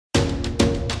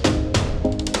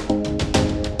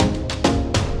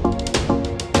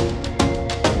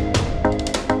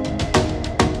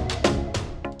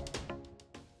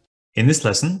In this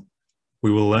lesson,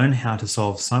 we will learn how to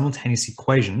solve simultaneous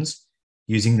equations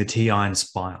using the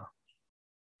TI-Nspire.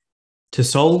 To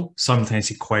solve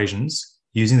simultaneous equations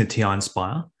using the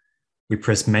TI-Nspire, we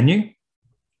press Menu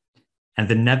and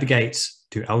then navigate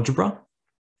to Algebra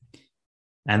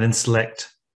and then select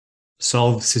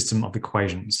Solve System of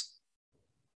Equations.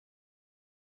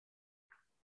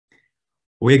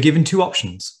 We are given two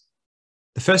options.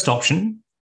 The first option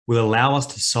will allow us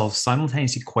to solve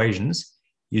simultaneous equations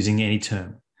using any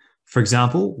term. For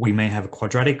example, we may have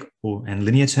quadratic and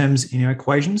linear terms in our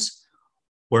equations,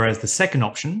 whereas the second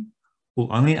option will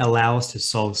only allow us to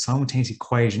solve simultaneous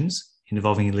equations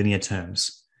involving linear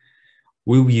terms.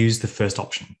 We will use the first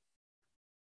option.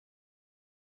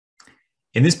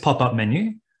 In this pop-up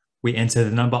menu, we enter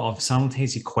the number of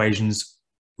simultaneous equations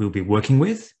we'll be working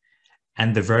with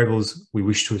and the variables we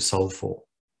wish to solve for.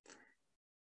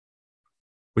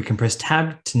 We can press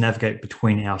Tab to navigate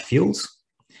between our fields.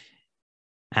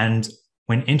 And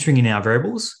when entering in our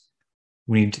variables,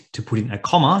 we need to put in a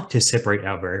comma to separate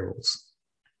our variables.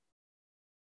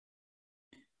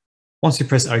 Once we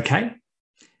press OK,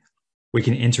 we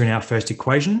can enter in our first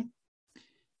equation,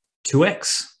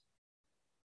 2x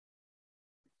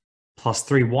plus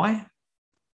 3y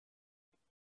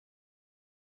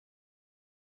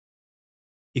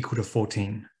equal to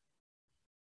 14.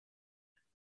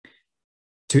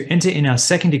 To enter in our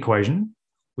second equation,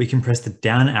 we can press the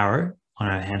down arrow on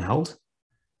our handheld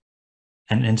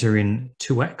and enter in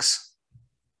 2x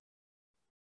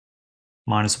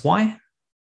minus y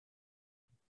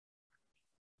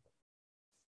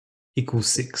equals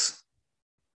 6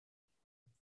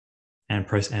 and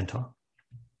press enter.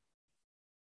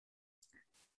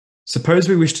 Suppose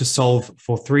we wish to solve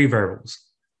for 3 variables.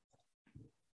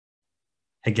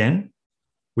 Again,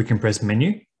 we can press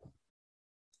Menu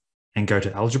and go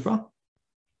to Algebra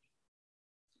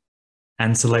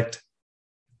and select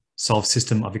Solve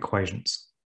System of Equations.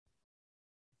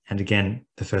 And again,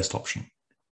 the first option.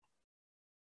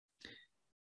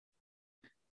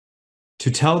 To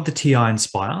tell the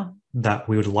TI-Nspire that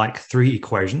we would like 3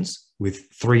 equations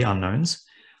with 3 unknowns,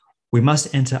 we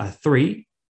must enter a 3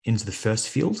 into the first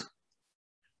field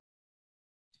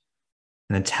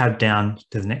and then tab down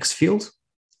to the next field.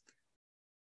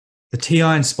 The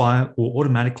TI-Nspire will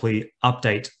automatically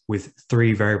update with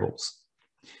 3 variables.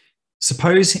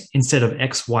 Suppose instead of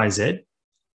x, y, z,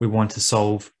 we want to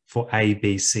solve for a,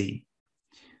 b, c.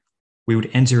 We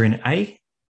would enter in a,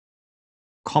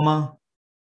 comma,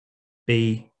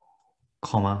 b,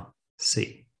 comma,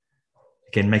 c.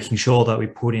 Again, making sure that we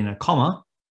put in a comma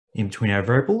in between our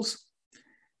variables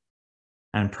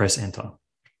and press enter.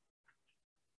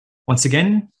 Once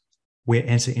again, we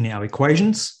enter in our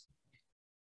equations.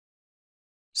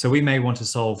 So we may want to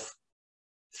solve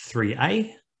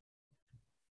 3a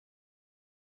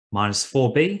minus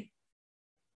 4b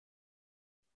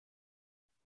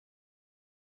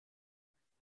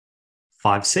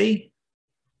 (5c)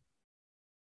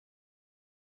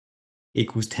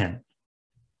 equals 10.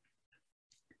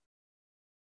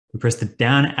 We press the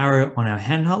down arrow on our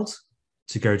handheld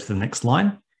to go to the next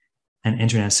line and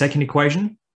enter in our second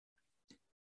equation,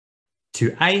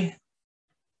 2a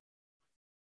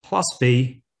plus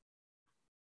b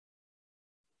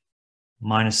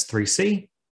minus 3c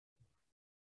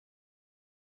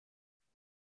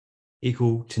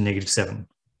equal to -7.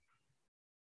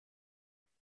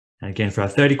 And again, for our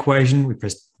third equation, we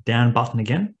press the down button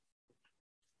again,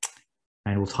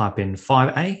 and we'll type in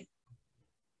 5a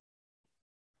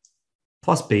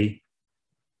plus b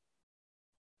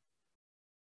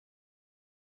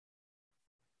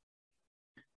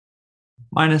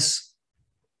minus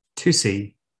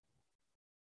 2c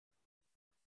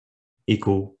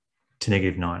equal to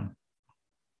 -9.